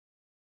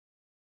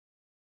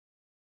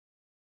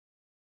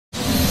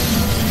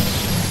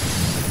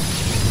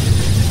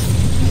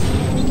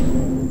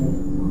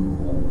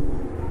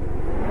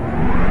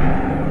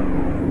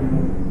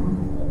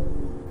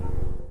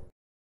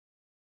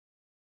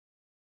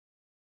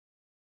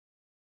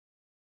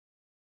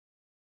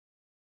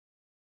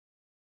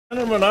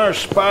Gentlemen, our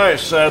spy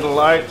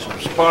satellites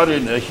have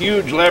spotted a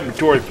huge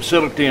laboratory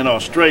facility in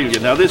Australia.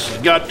 Now, this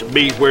has got to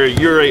be where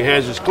Yuri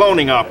has his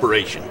cloning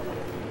operation.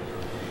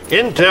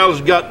 Intel's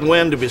gotten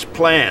wind of his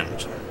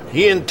plans.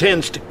 He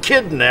intends to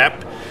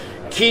kidnap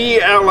key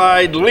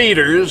Allied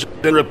leaders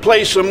and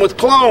replace them with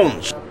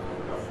clones.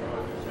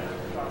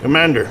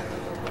 Commander,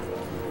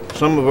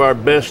 some of our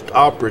best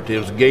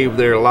operatives gave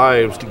their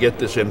lives to get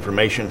this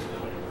information.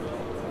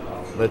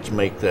 Let's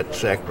make that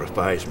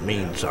sacrifice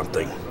mean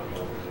something.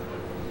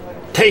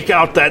 Take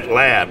out that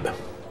lab.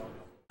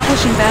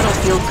 Pushing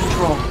battlefield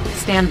control.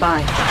 Stand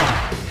by.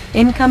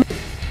 Incoming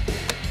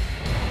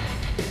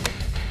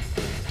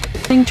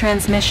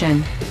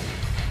transmission.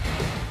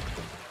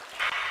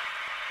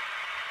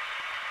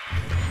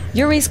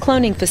 Yuri's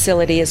cloning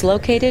facility is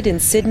located in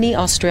Sydney,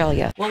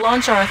 Australia. We'll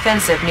launch our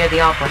offensive near the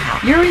Opera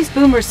House. Yuri's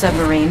boomer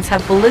submarines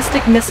have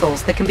ballistic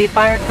missiles that can be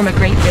fired from a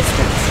great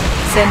distance.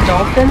 Send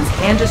dolphins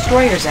and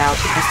destroyers out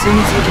as soon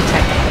as you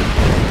detect them.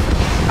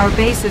 Our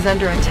base is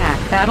under attack.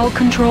 Battle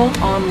control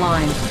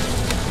online.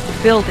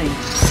 Building.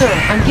 Sir,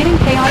 I'm getting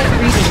chaotic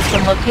readings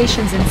from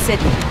locations in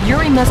Sydney.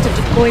 Yuri must have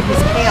deployed his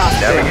chaos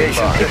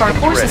field. If our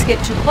forces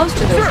get too close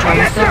to those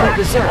drones, they'll go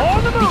berserk.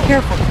 Be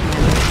careful,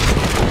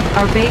 Commander.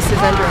 Our base is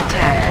under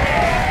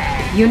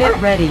attack. Unit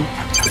ready.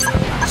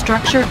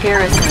 Structure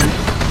garrison.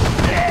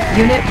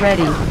 Unit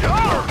ready.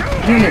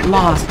 Unit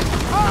lost.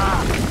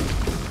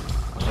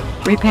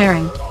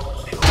 Repairing.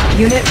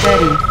 Unit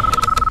ready.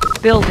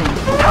 Building.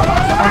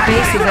 Our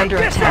base is under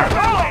attack.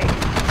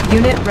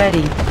 Unit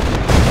ready.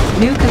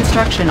 New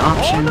construction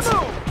options.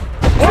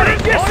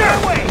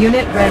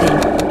 Unit ready.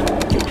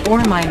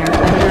 Ore miner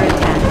under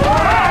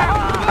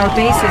attack. Our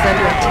base is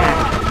under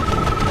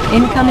attack.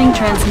 Incoming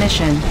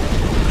transmission.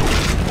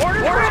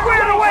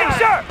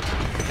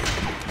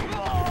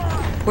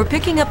 We're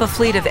picking up a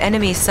fleet of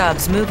enemy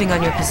subs moving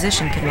on your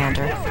position,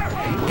 Commander.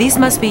 These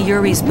must be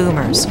Yuri's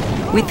boomers.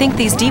 We think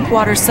these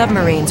deep-water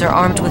submarines are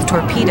armed with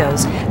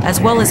torpedoes, as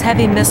well as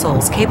heavy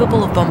missiles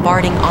capable of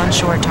bombarding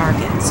onshore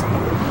targets.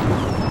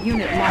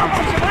 Unit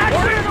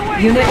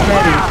lost. Unit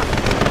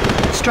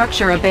ready.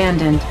 Structure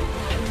abandoned.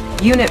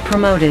 Unit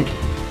promoted.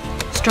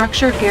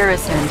 Structure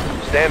garrisoned.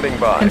 Standing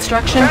by.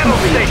 Construction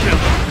complete.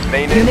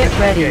 Unit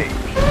ready.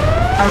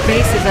 Our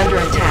base is under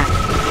attack.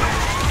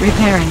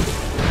 Repairing.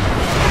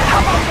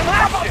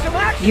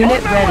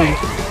 Unit ready.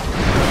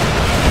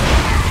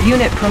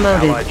 Unit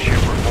promoted. Allied ship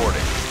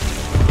reporting.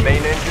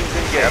 Main engines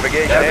engaged.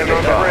 Navigation on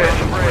the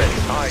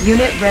bridge.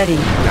 Unit ready.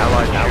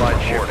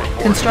 Allied ship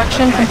reporting.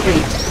 Construction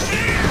complete.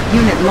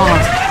 Unit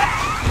lost.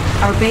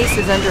 Our base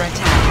is under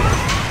attack.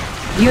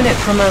 Unit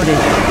promoted.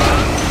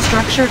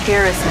 Structure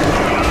garrison.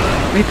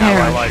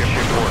 Repairing. Allied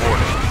ship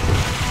reporting.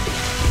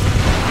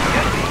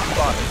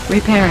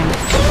 Repairing.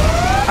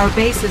 Our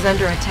base is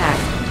under attack.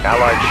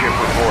 Allied ship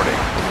reporting.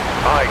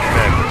 Aye,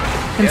 Commander.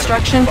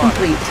 Construction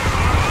complete.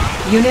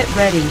 Unit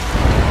ready.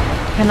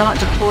 Cannot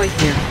deploy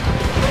here.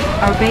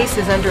 Our base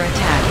is under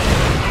attack.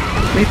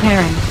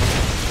 Repairing.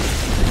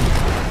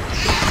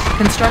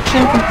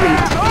 Construction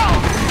complete.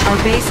 Our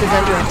base is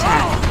under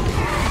attack.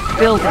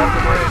 Building.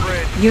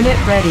 Unit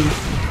ready.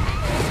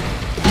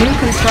 New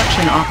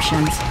construction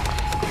options.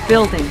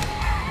 Building.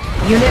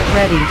 Unit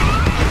ready.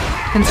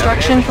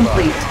 Construction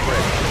complete.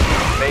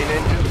 Main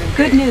engines engaged.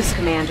 Good news,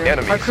 Commander.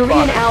 Our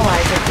Korean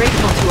allies are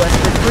grateful to us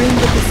for freeing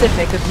the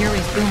Pacific of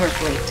Yuri's boomer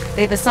fleet.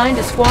 They've assigned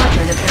a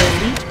squadron of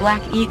their elite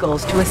Black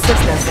Eagles to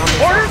assist us on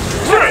this.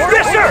 Orders?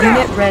 Yes, sir!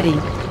 Unit ready.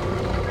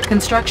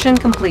 Construction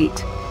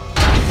complete.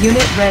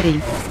 Unit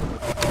ready.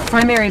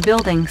 Primary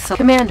building.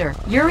 Commander,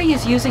 Yuri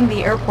is using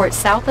the airport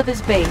south of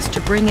his base to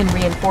bring in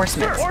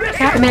reinforcements.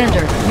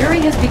 Commander, Yuri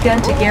has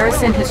begun to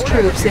garrison his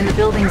troops in the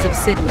buildings of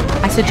Sydney.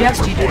 I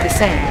suggest you do the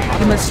same.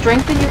 You must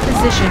strengthen your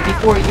position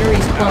before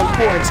Yuri's clone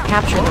hordes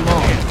capture them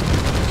all.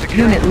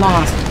 Unit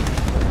lost.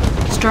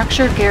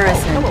 Structure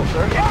garrison.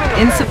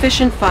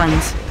 Insufficient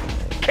funds.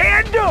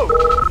 Can do!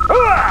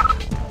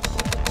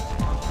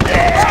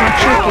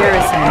 Structure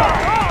garrison.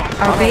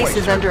 Our base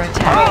is under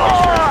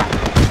attack.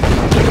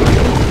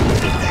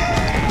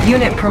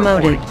 Unit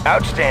promoted.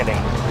 Outstanding.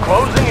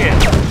 Closing in.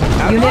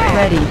 Unit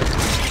ready.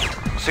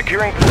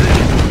 Securing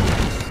position.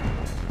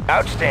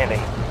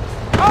 Outstanding.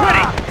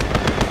 Ready!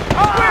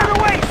 Squared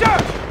away, sir!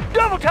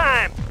 Double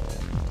time!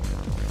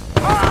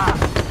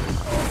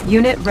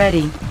 Unit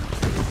ready.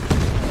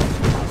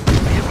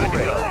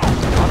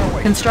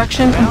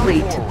 Construction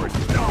complete.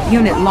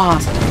 Unit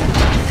lost.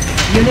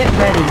 Unit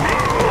ready.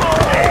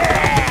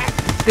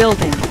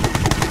 Building.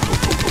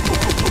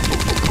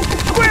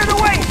 Squared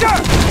away, sir!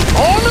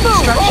 On the move!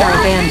 Structure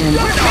abandoned.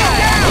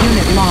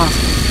 Unit lost.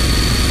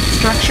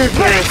 Structure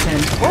garrison.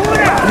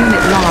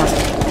 Unit lost.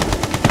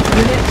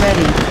 Unit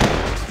ready.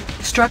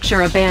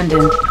 Structure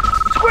abandoned.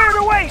 Squared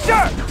away,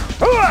 sir!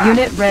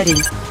 Unit ready.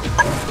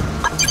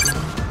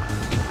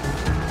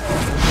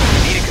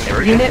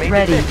 Unit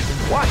ready.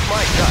 Watch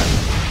my gun.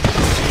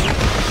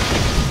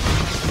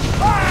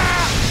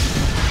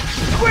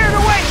 Squared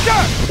away,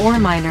 sir! Ore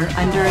miner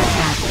under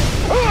attack.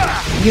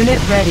 Unit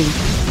ready.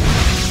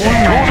 Ore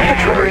miner under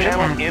Controller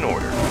channel attack. in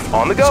order.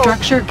 On the go.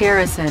 Structure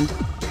garrisoned.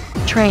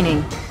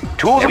 training.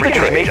 Tools of the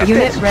trade.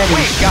 Unit ready.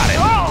 We got it.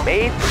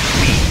 Made for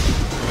speed.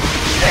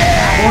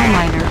 Ore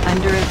miner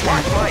under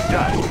attack.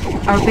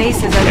 Our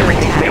base is under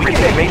attack.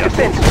 Everything made to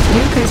fit.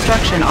 New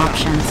construction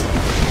options.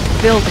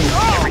 Building.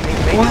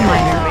 Ore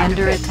miner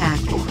under attack.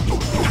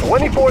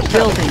 24/7.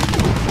 Building.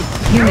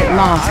 Unit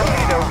lost.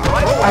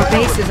 Our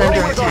base is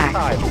under attack.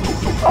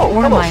 Oh,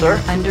 Ore hello, miner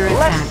sir. under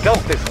Let's attack.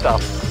 dump this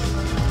stuff.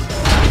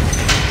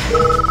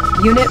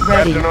 Unit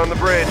ready. Captain on the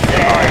bridge.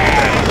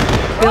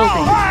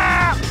 Building.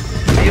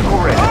 Vehicle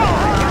ready.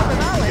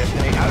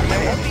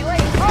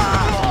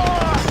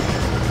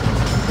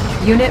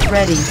 Unit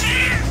ready.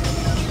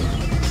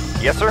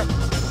 Yes, sir.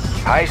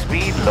 High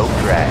speed, low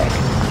drag.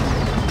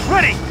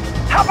 Ready.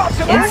 How about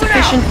some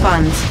Insufficient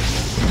funds.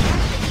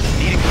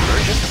 Need a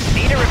conversion?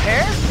 Need a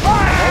repair?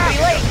 Won't be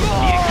late.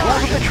 Needing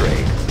tools of the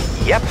trade.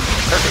 Yep.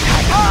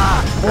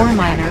 Perfect. Ore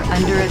miner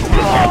under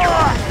attack.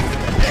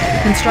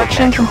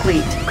 Construction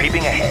complete.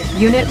 Creeping ahead.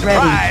 Unit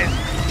ready.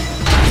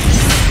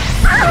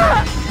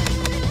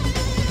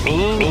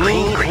 Mean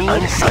green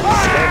unseen.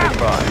 Standing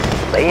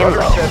by. Laying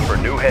low. Set for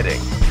new heading.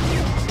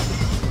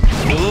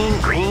 Mean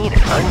green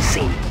and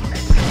unseen.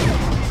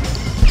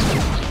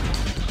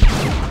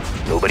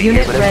 Nobody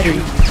Unit here but ready.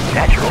 us.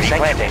 Natural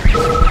replanting.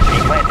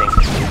 Replanting.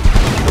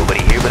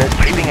 Nobody here but us.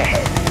 Creeping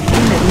ahead.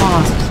 Unit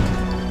lost.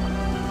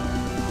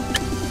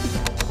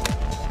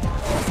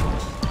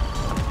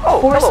 Oh,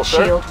 Force hello,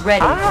 sir. shield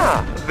ready.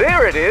 Ah,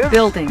 there it is.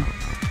 Building.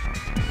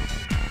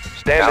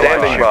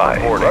 Standing by.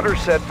 Rudder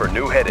set for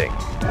new heading.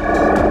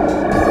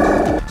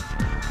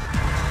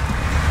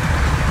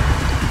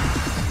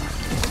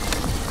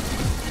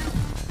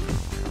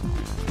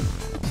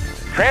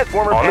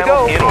 Transformer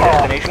panels in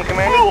destination,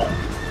 Commander.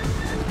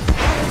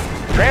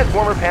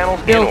 Transformer panels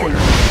Building. in order.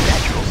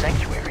 Natural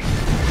sanctuary.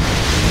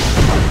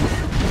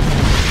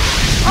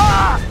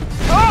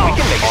 We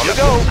can make on the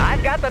go.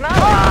 I've got the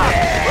knowledge.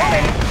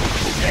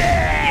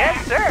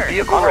 Yes, sir.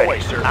 Vehicle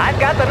ready, sir. I've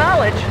got the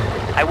knowledge.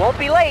 I won't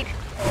be late.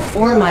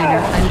 Ore miner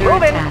under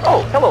Moving. attack.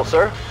 Oh, hello,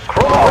 sir.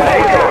 Chrono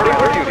Miner reporting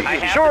for duty. I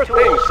have Sure the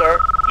thing, tools. sir.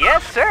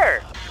 Yes,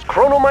 sir.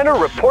 Chrono Miner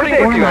reporting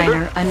for Ore duty.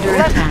 miner under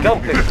Let's attack.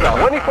 dump this stuff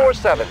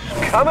 24/7.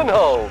 Coming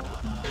home.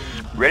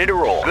 Ready to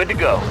roll. Good to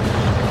go.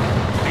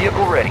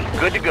 Vehicle ready.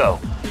 Good to go.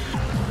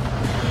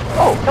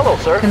 Oh, hello,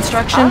 sir.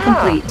 Construction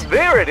complete.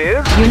 There it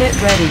is. Unit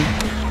ready.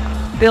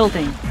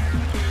 Building.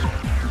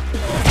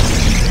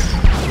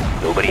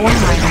 Nobody Ore here.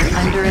 miner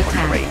under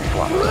attack.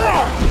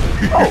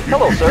 Oh,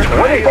 hello, sir.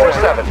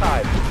 24/7.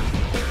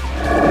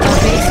 Our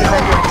base is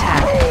under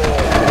attack.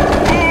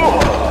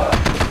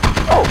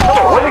 Oh,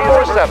 hello.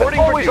 24/7.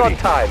 Always on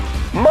time.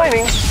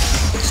 Mining.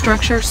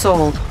 Structure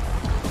sold.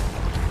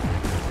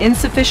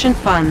 Insufficient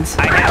funds.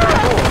 I have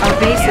the tools. Our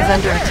base is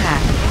under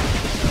attack.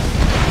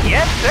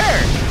 Yes,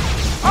 sir.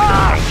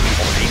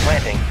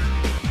 Replanting.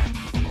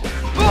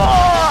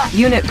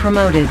 Unit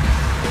promoted.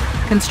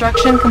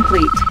 Construction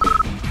complete.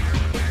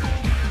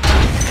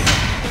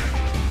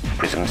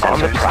 Prism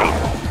sensor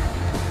stable.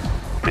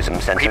 Prism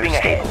sensor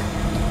stable.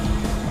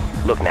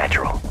 Look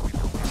natural.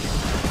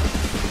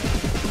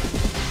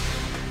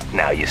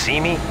 Now you see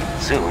me,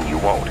 soon you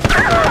won't.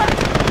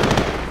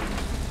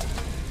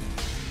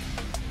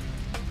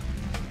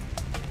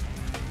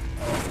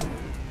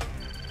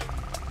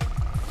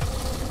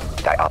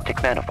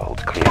 Dioptic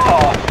manifolds clear.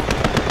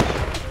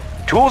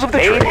 Tools of the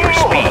trade for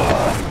speed.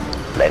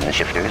 Lens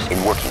shifters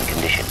in working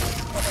condition.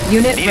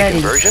 Unit Need a ready.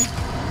 conversion?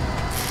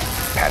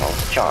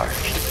 Panels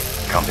charged.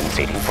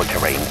 Compensating for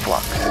terrain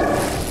flux.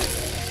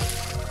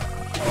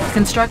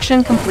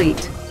 Construction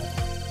complete.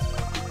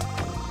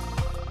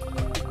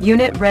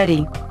 Unit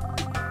ready.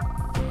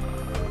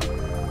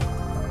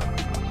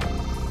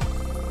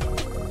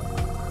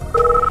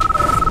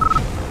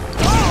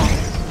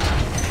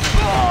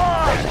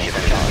 Lens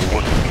shifters in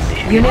working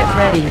condition. Unit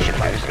ready.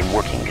 Shifters in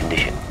working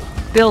condition.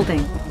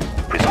 Building.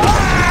 Prism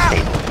sensor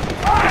stable.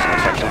 Prism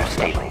sensor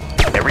stable.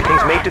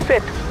 Everything's made to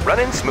fit.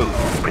 Running smooth.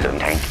 Prism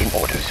tank in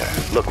order, sir.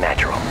 Look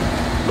natural.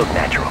 Look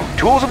natural.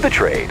 Tools of the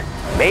trade.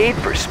 Made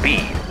for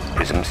speed.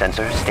 Prism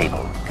sensor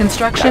stable.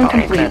 Construction Dioptic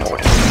complete. man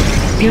order.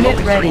 Unit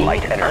ready.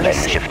 Light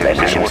energy shifters.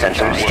 Prism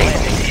sensor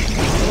stable.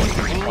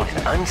 Green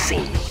and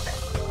unseen.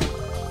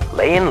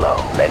 Laying low.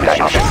 Lens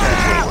shifters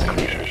stable.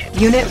 Clear.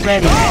 Unit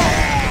ready.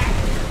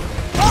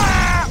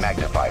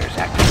 Magnifiers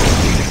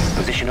activated.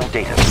 Positional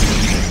data.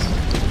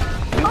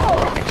 New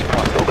orbits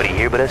cross. Nobody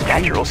here but us.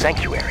 Natural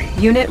sanctuary.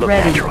 Unit Look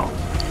ready. natural.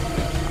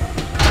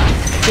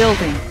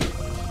 Building.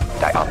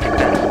 Dioptic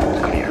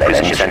manifolds clear.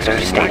 Prism sensor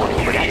stable.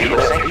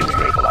 Natural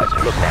stabilizer.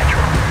 Look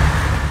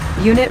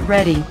natural. Unit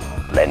ready.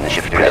 Lens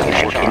shifters in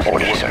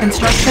order, sir.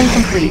 Construction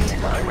complete.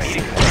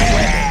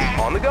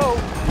 On the go.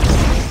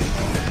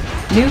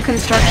 New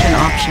construction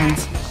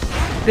options.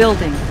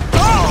 Building.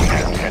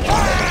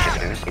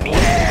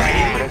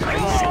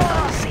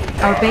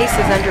 Our base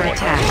is under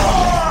attack.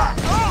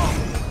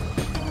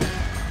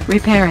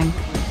 Repairing.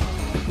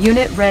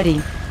 Unit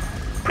ready.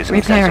 Prism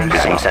Repairing.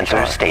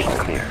 sensor stable.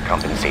 Clear.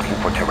 Compensating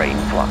for terrain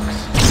flux.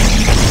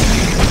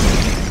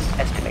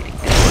 Estimating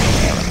distortion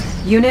error.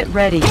 Unit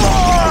ready.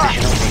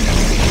 Positional data.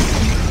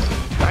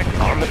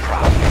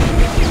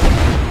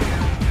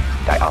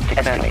 Optic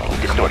estimating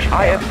distortion.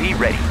 IFV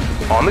ready.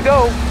 On the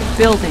go.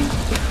 Building.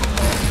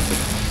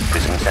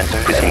 Prism sensor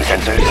stable.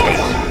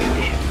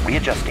 Condition.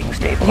 Readjusting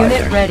stabilizer.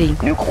 Unit ready.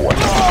 New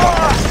coordinates.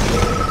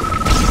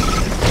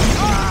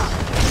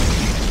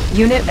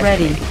 Unit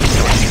ready.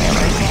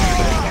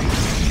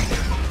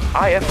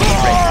 IFV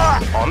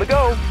ready. On the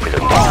go.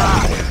 Prism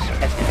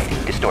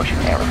estimating distortion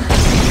error.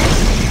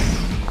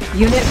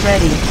 Unit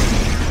ready.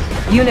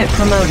 Unit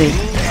promoted.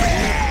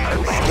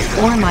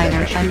 Ore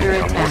miner under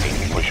attack.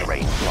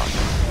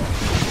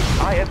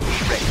 IFV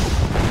ready.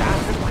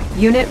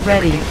 Unit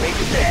ready.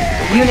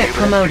 Unit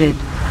promoted.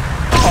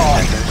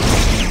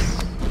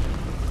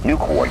 New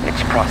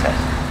coordinates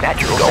processed.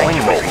 Natural going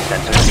mode.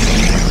 Sensor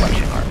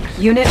reflection arcs.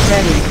 Unit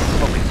ready.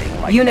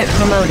 Focusing light. Unit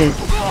promoted.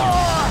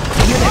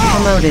 Unit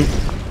promoted.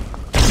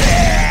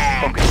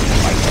 Focusing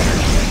light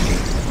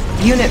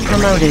energy. Unit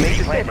promoted.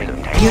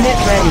 Unit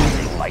ready.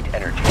 Light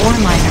energy. Ore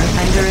miner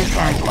under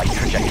attack. Light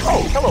trajectory.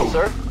 Oh, hello,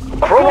 sir.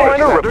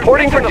 Proliner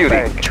reporting for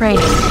duty.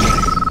 Training.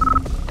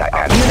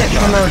 Diagonal Unit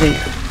promoted.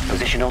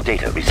 Positional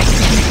data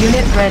received.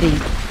 Unit ready.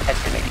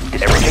 Estimating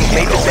distance. Everything's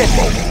made to fit.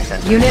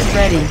 Unit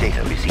ready.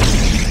 Data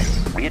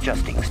received.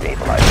 Readjusting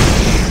stabilizer.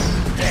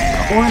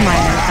 Ore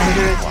miner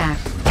under attack.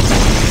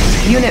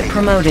 Unit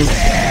promoted.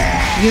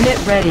 Unit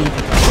ready.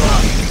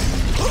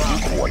 New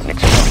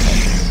coordinates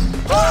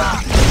processed.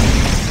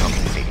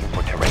 Compensating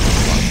for terrain.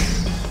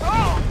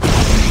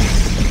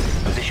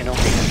 Positional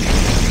data.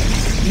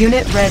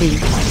 Unit ready.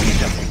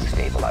 Readjusting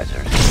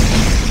stabilizers.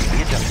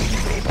 Readjusting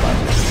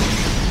stabilizers.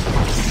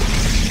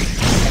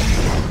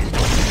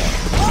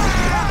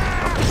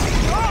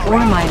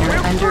 Ore miner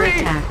under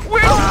attack. We're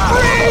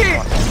free!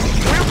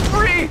 We're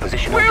free!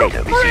 Positional We're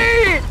data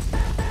free!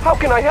 How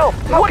can I help?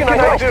 What can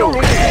I do?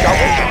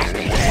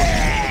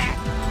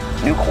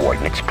 New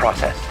coordinates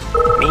processed.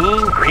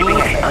 Mean green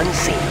and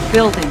unseen.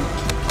 Building.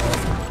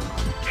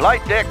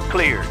 Flight deck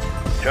cleared.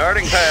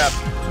 Charting path.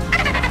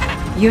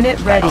 Unit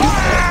ready.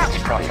 Coordinates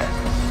processed.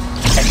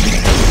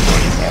 Estimating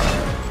distortion error.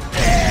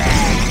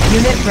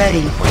 Unit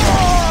ready.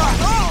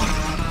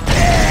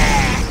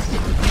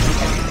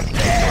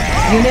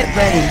 Unit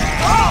ready.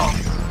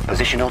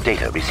 Positional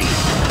data received.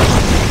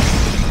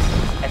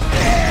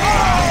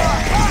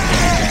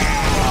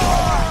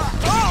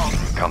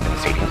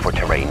 Compensating for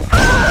terrain.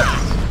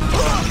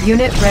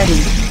 Unit ready.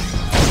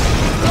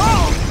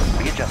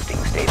 Readjusting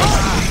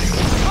stabilizer.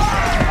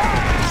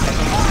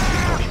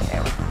 Distortion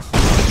error.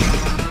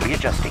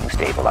 Readjusting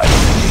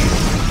stabilizer.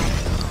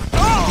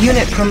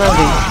 Unit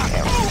promoted.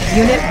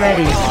 Unit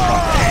ready.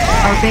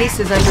 Our base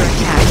is under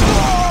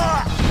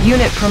attack.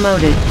 Unit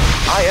promoted.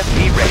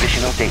 IFV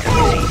positional data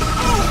received.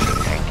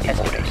 Tank in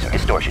order, sir.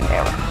 Distortion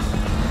error.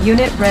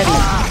 Unit ready.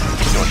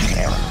 Distortion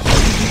error.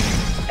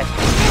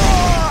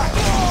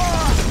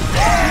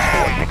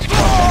 Coordinates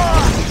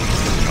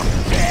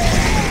processed.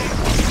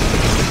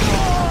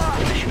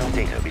 Positional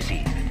data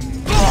received.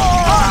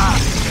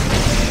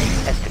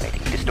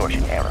 Estimating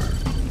distortion error.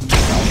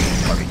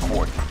 Target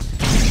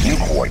coordinates. New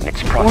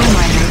coordinates Ore processed.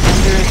 miner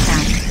under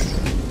attack.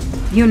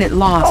 Unit Oh,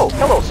 lost.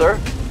 hello, sir.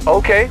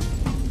 Okay.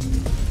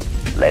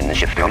 Lens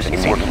shifters in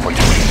working for you.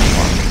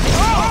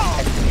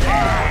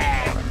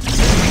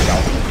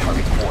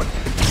 Target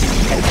coordinates.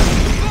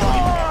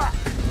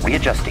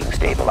 Readjusting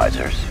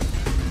stabilizers.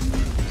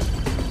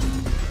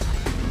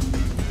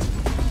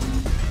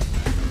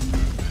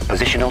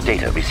 Positional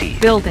data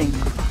received. Building.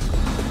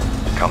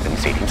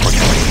 Compensating for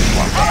terrain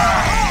flux.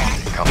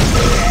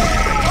 Compensating for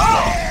terrain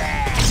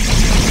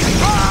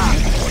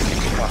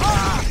flux.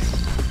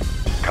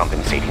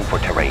 Compensating for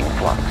terrain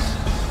flux.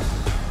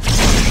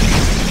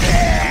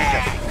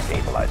 Readjusting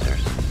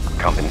stabilizers.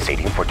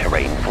 Compensating for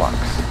terrain flux.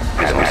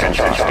 Prism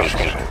sensors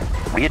stable.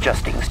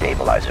 Readjusting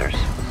stabilizers.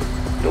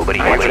 Nobody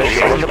wants to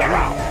show the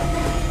prow.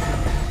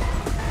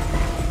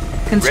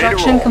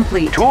 Construction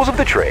complete. Tools of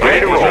the trade. Ready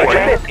to roll.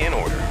 In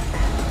order.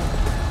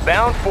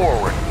 Bound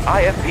forward.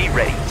 IFV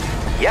ready.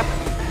 Yep.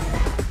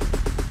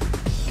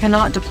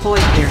 Cannot deploy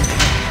here.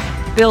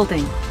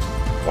 Building.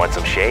 Want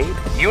some shade?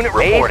 Unit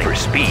reporting. For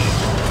speed.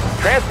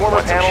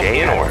 Transformer panel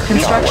in order.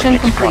 Construction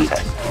Coordinates complete.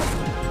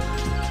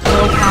 processed.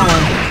 Low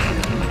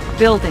power.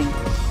 Building.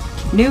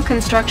 New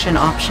construction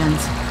options.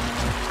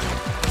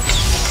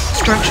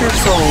 Structure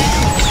sold.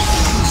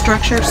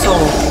 Structure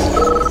sold.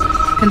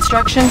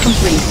 Construction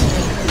complete.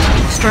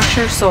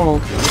 Structure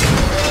sold.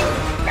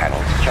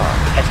 Panels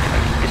charged.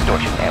 Estimating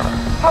distortion error.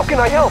 How can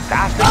I help?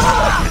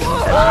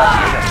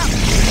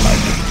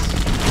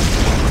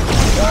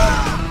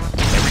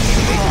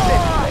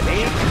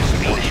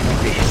 Positional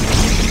vision.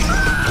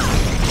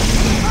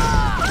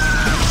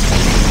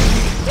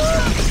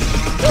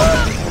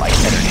 Light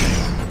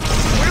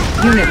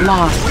energy. Unit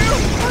lost.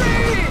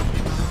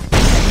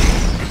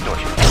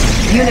 Distortion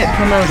error. Unit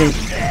promoted.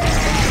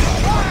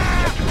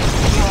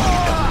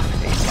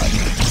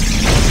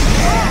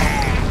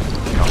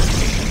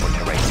 Compensating for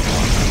terrain.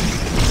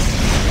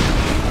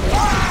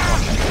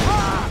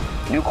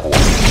 New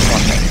coordinates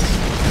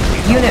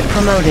processed. Unit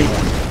promoted.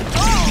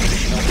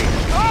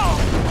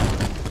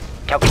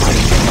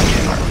 Calculating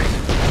deflection arcs.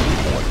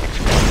 Coordinates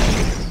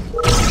processed.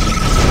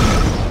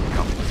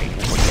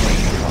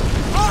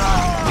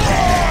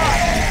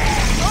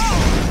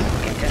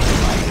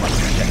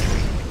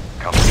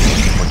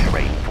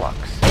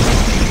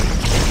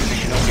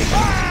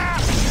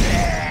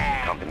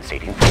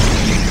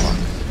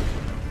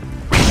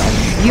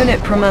 Unit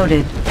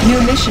promoted.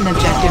 New mission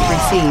objective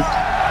received.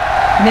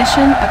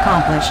 Mission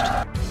accomplished.